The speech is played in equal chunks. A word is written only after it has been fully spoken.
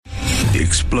The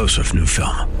explosive new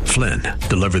film, Flynn,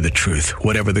 deliver the truth,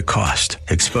 whatever the cost,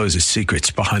 exposes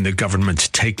secrets behind the government's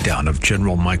takedown of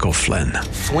General Michael Flynn.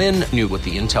 Flynn knew what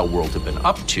the intel world had been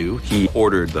up to. He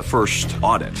ordered the first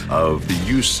audit of the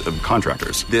use of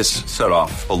contractors. This set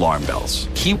off alarm bells.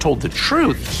 He told the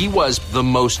truth. He was the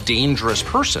most dangerous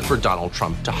person for Donald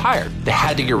Trump to hire. They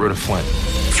had to get rid of Flynn.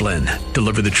 Flynn,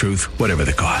 deliver the truth, whatever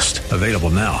the cost. Available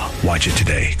now. Watch it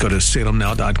today. Go to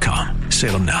salemnow.com.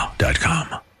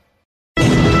 salemnow.com.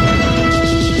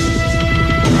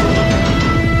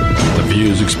 The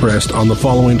views expressed on the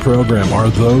following program are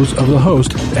those of the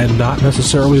host and not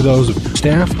necessarily those of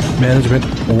staff, management,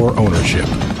 or ownership.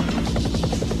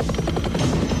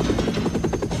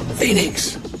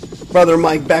 Phoenix. Brother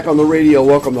Mike back on the radio.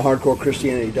 Welcome to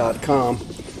HardcoreChristianity.com.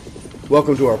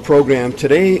 Welcome to our program.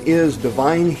 Today is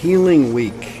Divine Healing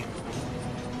Week.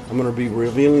 I'm going to be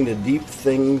revealing the deep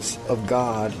things of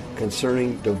God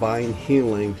concerning divine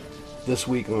healing this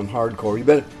week on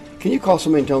Hardcore. Can you call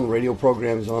somebody and tell them the radio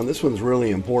program is on? This one's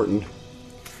really important.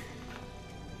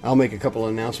 I'll make a couple of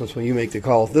announcements when you make the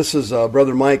call. This is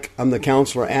Brother Mike. I'm the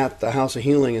counselor at the House of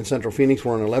Healing in Central Phoenix.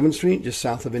 We're on 11th Street, just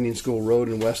south of Indian School Road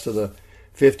and west of the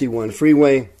 51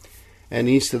 freeway and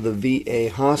east of the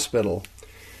VA hospital.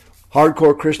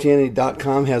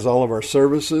 HardcoreChristianity.com has all of our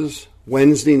services.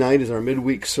 Wednesday night is our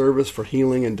midweek service for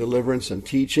healing and deliverance and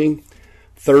teaching.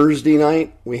 Thursday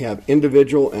night, we have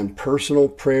individual and personal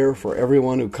prayer for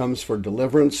everyone who comes for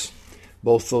deliverance.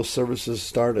 Both those services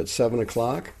start at 7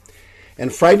 o'clock.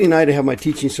 And Friday night, I have my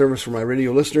teaching service for my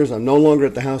radio listeners. I'm no longer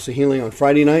at the House of Healing on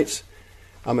Friday nights.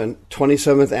 I'm on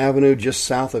 27th Avenue, just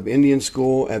south of Indian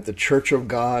School at the Church of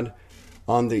God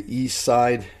on the east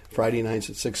side, Friday nights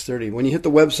at 6:30. When you hit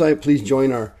the website, please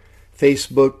join our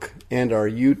Facebook and our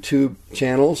YouTube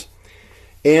channels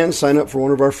and sign up for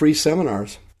one of our free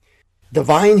seminars.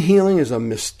 Divine healing is a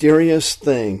mysterious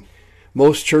thing.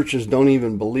 Most churches don't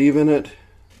even believe in it.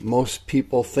 Most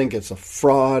people think it's a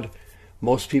fraud.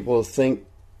 Most people think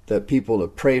that people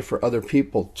that pray for other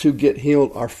people to get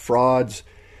healed are frauds.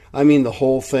 I mean, the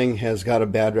whole thing has got a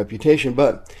bad reputation.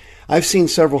 But I've seen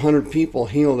several hundred people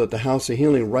healed at the House of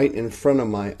Healing right in front of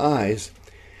my eyes,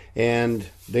 and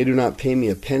they do not pay me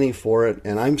a penny for it,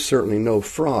 and I'm certainly no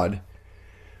fraud.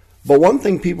 But one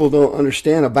thing people don't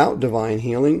understand about divine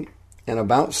healing and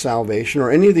about salvation or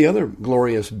any of the other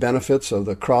glorious benefits of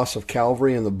the cross of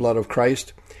Calvary and the blood of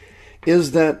Christ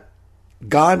is that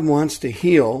God wants to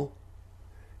heal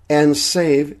and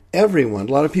save everyone.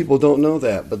 A lot of people don't know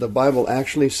that, but the Bible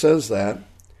actually says that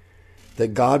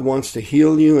God wants to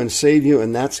heal you and save you,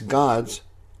 and that's God's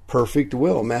perfect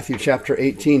will. Matthew chapter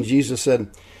 18, Jesus said,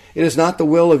 "It is not the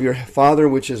will of your Father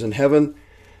which is in heaven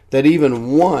that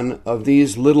even one of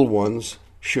these little ones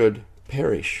should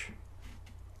perish."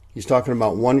 He's talking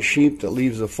about one sheep that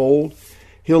leaves the fold.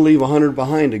 He'll leave 100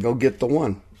 behind to go get the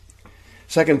one.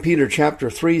 2 Peter chapter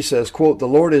 3 says, quote, "The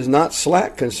Lord is not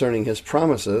slack concerning his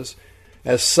promises,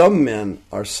 as some men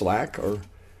are slack," or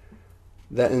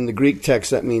that in the Greek text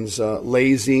that means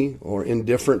lazy or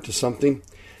indifferent to something.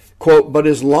 Quote, "But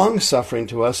is long-suffering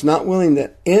to us, not willing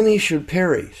that any should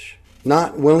perish,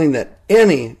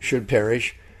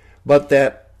 but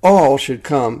that all should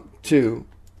come to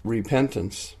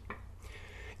repentance."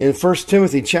 In 1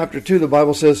 Timothy chapter 2, the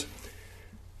Bible says,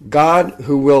 "God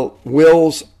who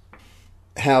wills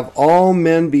have all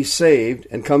men be saved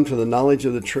and come to the knowledge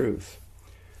of the truth."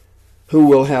 Who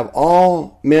will have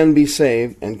all men be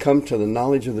saved and come to the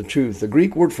knowledge of the truth. The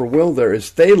Greek word for will there is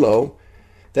thelo.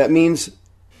 That means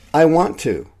I want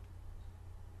to.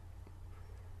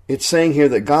 It's saying here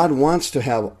that God wants to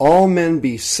have all men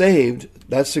be saved.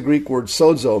 That's the Greek word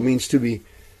sozo. It means to be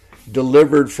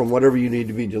delivered from whatever you need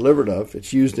to be delivered of.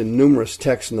 It's used in numerous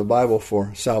texts in the Bible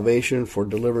for salvation, for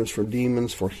deliverance from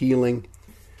demons, for healing.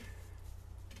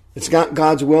 It's not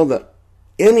God's will that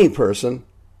any person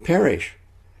perish.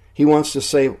 He wants to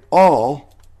save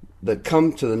all that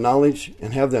come to the knowledge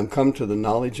and have them come to the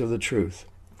knowledge of the truth.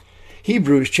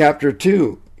 Hebrews chapter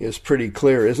 2 is pretty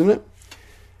clear, isn't it?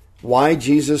 Why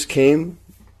Jesus came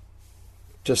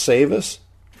to save us?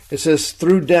 It says,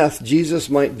 "Through death Jesus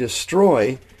might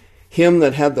destroy him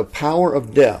that had the power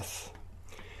of death."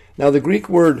 Now the Greek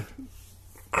word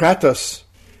kratos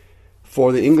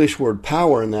for the English word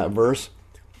power in that verse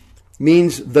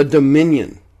means the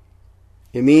dominion.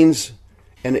 It means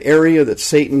an area that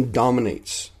Satan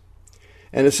dominates.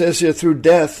 And it says here, through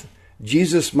death,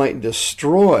 Jesus might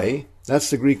destroy, that's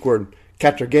the Greek word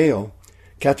katergeo.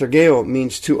 Katergeo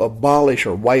means to abolish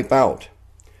or wipe out.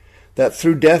 That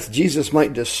through death, Jesus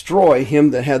might destroy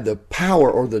him that had the power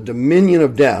or the dominion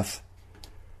of death.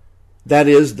 That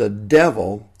is the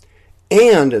devil.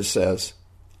 And it says,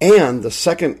 and the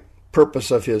second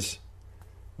purpose of his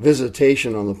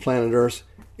visitation on the planet Earth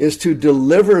is to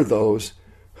deliver those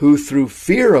who through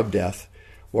fear of death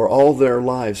were all their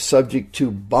lives subject to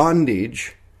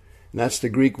bondage. And that's the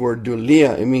Greek word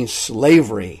doulia. It means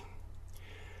slavery.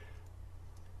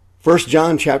 1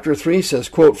 John chapter 3 says,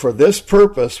 quote, "For this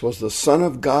purpose was the Son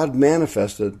of God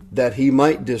manifested, that he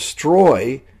might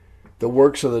destroy the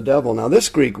works of the devil." Now this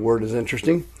Greek word is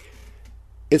interesting.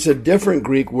 It's a different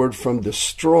Greek word from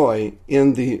destroy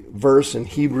in the verse in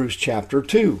Hebrews chapter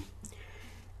 2.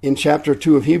 In chapter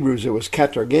 2 of Hebrews, it was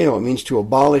katargeo. It means to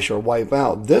abolish or wipe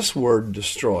out. This word,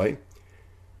 destroy,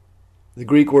 the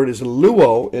Greek word is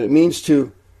luo, and it means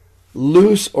to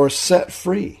loose or set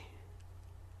free.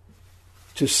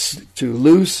 To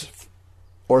loose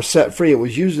or set free. It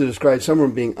was used to describe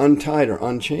someone being untied or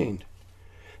unchained.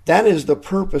 That is the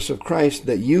purpose of Christ,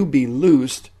 that you be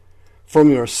loosed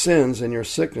from your sins and your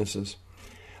sicknesses.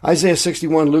 Isaiah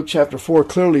 61, Luke chapter 4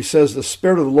 clearly says, "The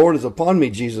Spirit of the Lord is upon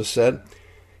me," Jesus said.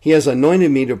 "He has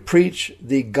anointed me to preach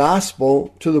the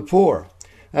gospel to the poor."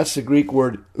 That's the Greek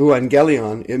word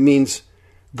euangelion. It means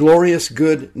glorious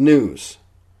good news.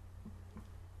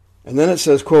 And then it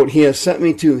says, quote, "He has sent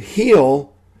me to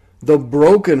heal the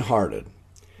brokenhearted."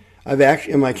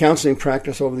 In my counseling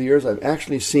practice over the years, I've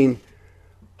actually seen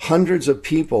hundreds of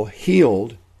people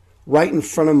healed right in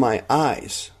front of my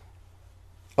eyes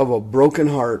of a broken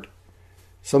heart.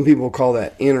 Some people call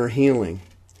that inner healing.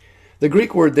 The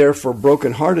Greek word there for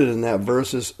brokenhearted in that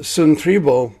verse is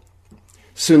suntribo.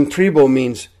 Suntribo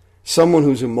means someone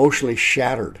who's emotionally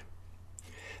shattered.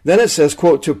 Then it says,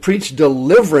 quote, "To preach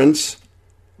deliverance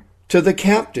to the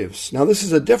captives." Now this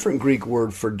is a different Greek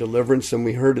word for deliverance than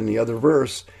we heard in the other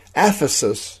verse.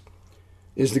 Aphesis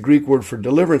is the Greek word for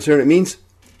deliverance here, and it means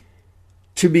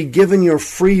to be given your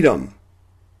freedom,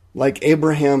 like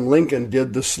Abraham Lincoln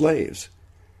did the slaves.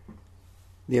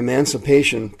 The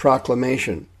Emancipation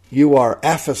Proclamation. You are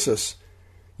aphesis.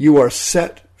 You are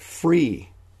set free.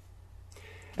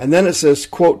 And then it says,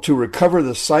 quote, "To recover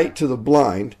the sight to the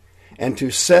blind, and to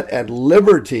set at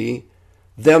liberty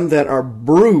them that are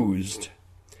bruised."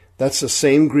 That's the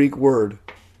same Greek word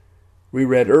we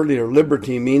read earlier.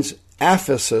 Liberty means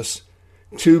aphesis,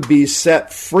 to be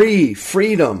set free,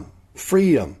 freedom,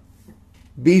 freedom.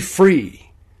 Be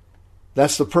free.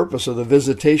 That's the purpose of the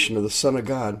visitation of the Son of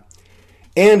God.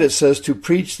 And it says to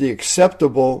preach the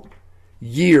acceptable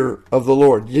year of the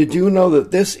Lord. Did you know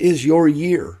that this is your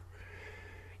year?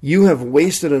 You have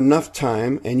wasted enough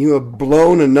time, and you have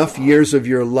blown enough years of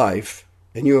your life,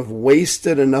 and you have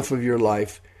wasted enough of your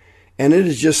life, and it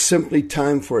is just simply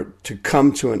time for it to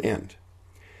come to an end.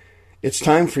 It's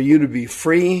time for you to be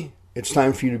free. It's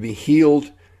time for you to be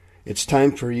healed. It's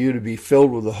time for you to be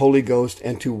filled with the Holy Ghost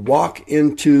and to walk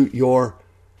into your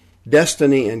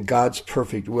destiny and God's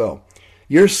perfect will.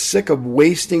 You're sick of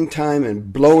wasting time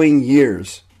and blowing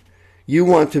years. You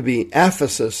want to be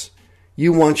aphesis.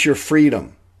 You want your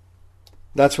freedom.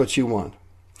 That's what you want.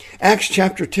 Acts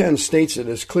chapter 10 states it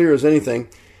as clear as anything.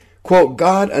 Quote,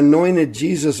 "God anointed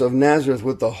Jesus of Nazareth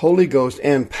with the Holy Ghost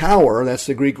and power." That's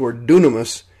the Greek word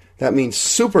dunamis. That means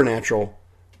supernatural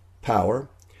power.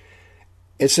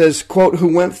 It says, quote,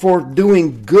 "Who went forth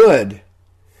doing good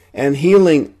and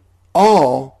healing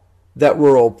all that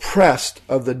were oppressed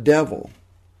of the devil."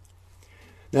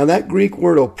 Now that Greek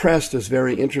word oppressed is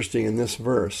very interesting in this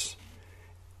verse.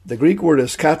 The Greek word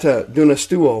is kata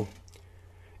dunastuo,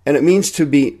 and it means to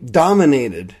be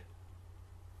dominated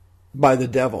by the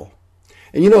devil.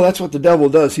 And you know that's what the devil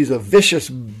does. He's a vicious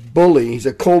bully. He's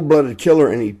a cold-blooded killer,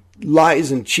 and he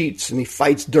lies and cheats, and he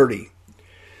fights dirty.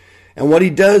 And what he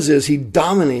does is he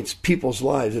dominates people's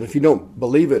lives. And if you don't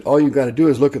believe it, all you got to do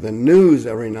is look at the news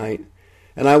every night.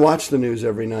 And I watch the news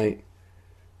every night.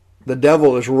 The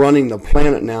devil is running the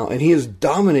planet now, and he is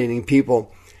dominating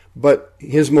people. But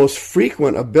his most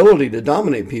frequent ability to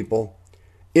dominate people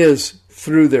is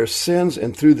through their sins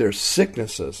and through their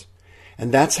sicknesses.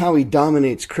 And that's how he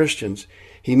dominates Christians.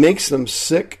 He makes them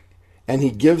sick, and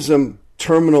he gives them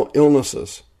terminal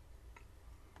illnesses.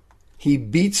 He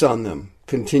beats on them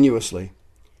continuously.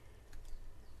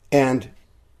 And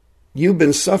you've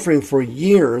been suffering for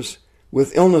years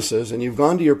with illnesses, and you've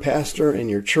gone to your pastor and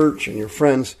your church and your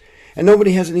friends, and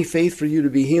nobody has any faith for you to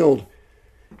be healed.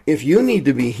 If you need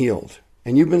to be healed,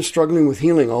 and you've been struggling with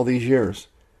healing all these years,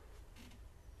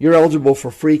 you're eligible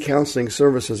for free counseling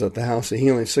services at the House of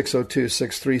Healing,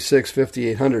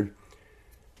 602-636-5800.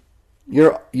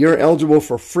 You're eligible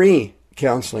for free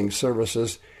counseling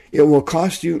services. It will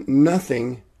cost you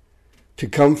nothing to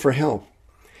come for help.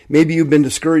 Maybe you've been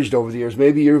discouraged over the years.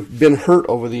 Maybe you've been hurt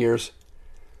over the years.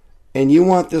 And you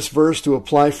want this verse to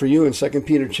apply for you in 2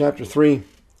 Peter chapter 3.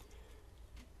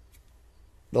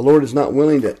 The Lord is not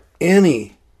willing that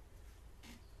any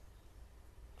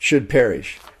should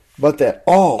perish, but that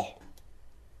all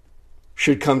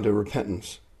should come to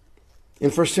repentance. In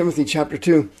 1 Timothy chapter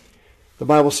 2, the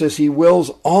Bible says he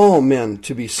wills all men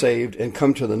to be saved and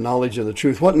come to the knowledge of the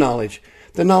truth. What knowledge?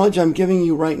 The knowledge I'm giving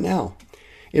you right now.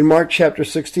 In Mark chapter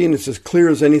 16, it's as clear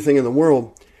as anything in the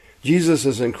world.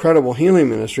 Jesus' incredible healing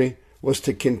ministry was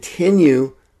to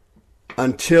continue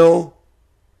until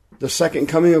the second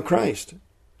coming of Christ.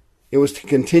 It was to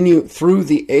continue through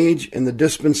the age and the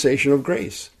dispensation of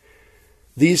grace.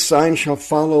 These signs shall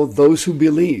follow those who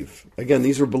believe. Again,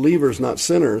 these are believers, not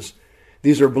sinners.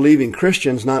 These are believing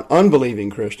Christians, not unbelieving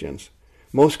Christians.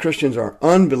 Most Christians are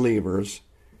unbelievers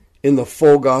in the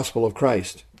full gospel of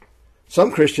Christ.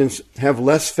 Some Christians have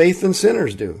less faith than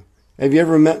sinners do. Have you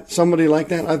ever met somebody like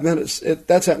that? I've met it.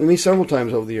 That's happened to me several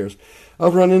times over the years.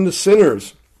 I've run into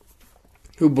sinners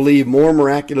who believe more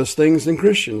miraculous things than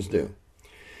Christians do.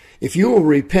 If you will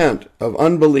repent of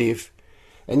unbelief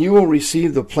and you will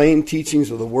receive the plain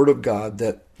teachings of the Word of God,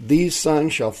 that these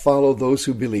signs shall follow those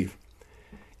who believe.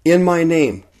 In my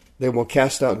name, they will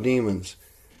cast out demons.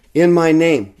 In my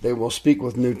name, they will speak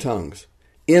with new tongues.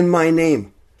 In my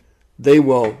name, they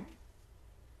will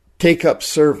take up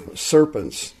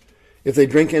serpents. If they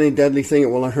drink any deadly thing,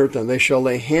 it will not hurt them. They shall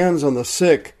lay hands on the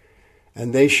sick,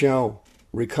 and they shall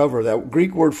recover. That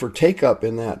Greek word for take up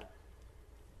in that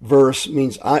verse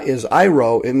is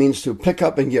airo. It means to pick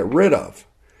up and get rid of.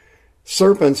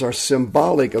 Serpents are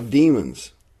symbolic of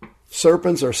demons.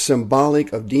 Serpents are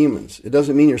symbolic of demons. It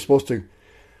doesn't mean you're supposed to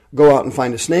go out and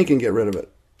find a snake and get rid of it.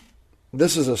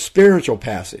 This is a spiritual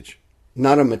passage,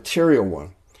 not a material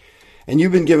one. And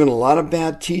you've been given a lot of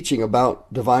bad teaching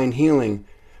about divine healing,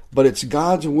 but it's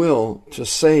God's will to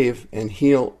save and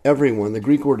heal everyone. The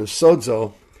Greek word is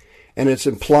sozo, and it's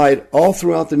implied all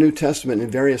throughout the New Testament in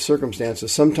various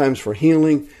circumstances, sometimes for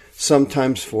healing,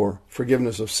 sometimes for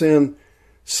forgiveness of sin,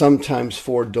 sometimes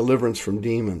for deliverance from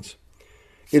demons.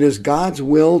 It is God's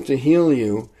will to heal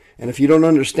you, and if you don't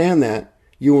understand that,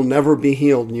 you will never be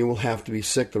healed and you will have to be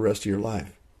sick the rest of your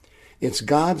life. It's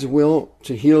God's will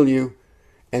to heal you,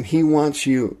 and He wants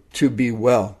you to be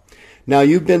well. Now,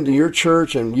 you've been to your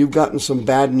church and you've gotten some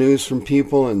bad news from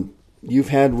people, and you've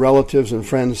had relatives and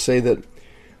friends say that,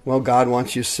 well, God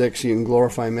wants you sick so you can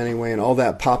glorify Him anyway, and all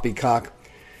that poppycock.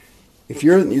 If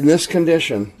you're in this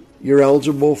condition, you're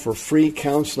eligible for free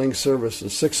counseling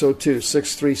services,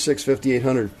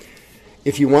 602-636-5800.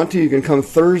 If you want to, you can come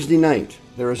Thursday night.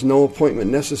 There is no appointment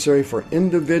necessary for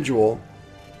individual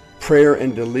prayer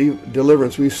and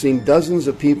deliverance. We've seen dozens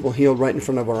of people healed right in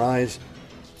front of our eyes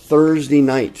Thursday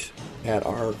night at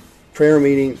our prayer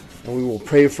meeting, and we will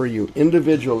pray for you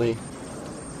individually,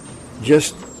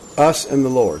 just us and the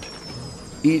Lord.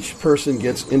 Each person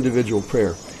gets individual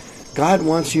prayer. God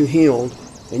wants you healed.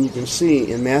 And you can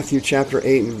see in Matthew chapter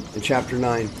 8 and chapter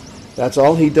 9, that's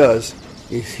all He does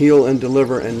is heal and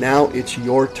deliver, and now it's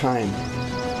your time.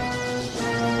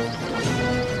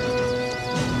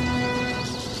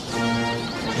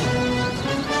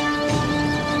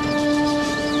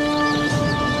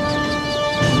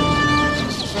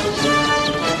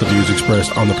 The views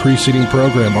expressed on the preceding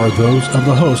program are those of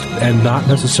the host and not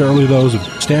necessarily those of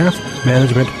staff,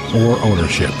 management, or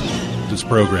ownership. This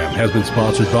program has been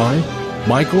sponsored by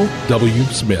Michael W.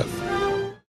 Smith.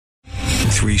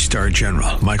 3-star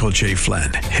General Michael J.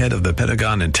 Flynn, head of the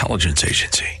Pentagon Intelligence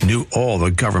Agency, knew all the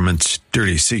government's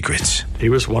dirty secrets. He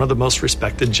was one of the most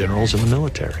respected generals in the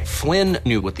military. Flynn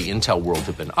knew what the intel world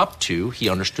had been up to. He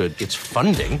understood its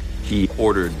funding. He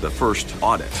ordered the first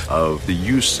audit of the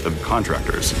use of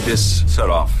contractors. This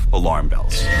set off alarm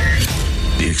bells.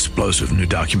 The explosive new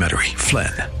documentary,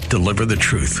 Flynn, Deliver the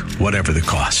Truth, Whatever the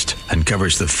Cost,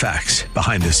 uncovers the facts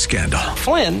behind this scandal.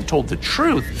 Flynn told the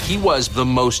truth. He was the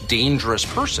most dangerous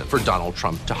person for Donald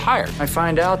Trump to hire. I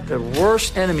find out the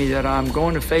worst enemy that I'm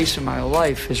going to face in my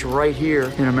life is right here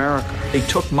in America. They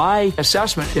took my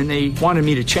assessment and they wanted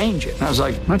me to change it. And I was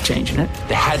like, I'm not changing it.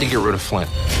 They had to get rid of Flynn.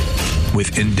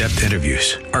 With in-depth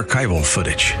interviews, archival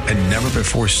footage, and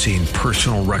never-before-seen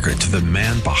personal records of the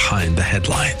man behind the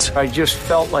headlines. I just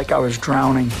felt like I was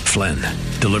drowning. Flynn,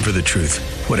 Deliver the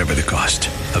Truth, Whatever the Cost.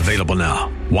 Available now.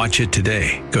 Watch it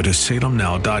today. Go to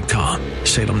salemnow.com.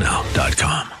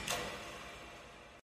 salemnow.com.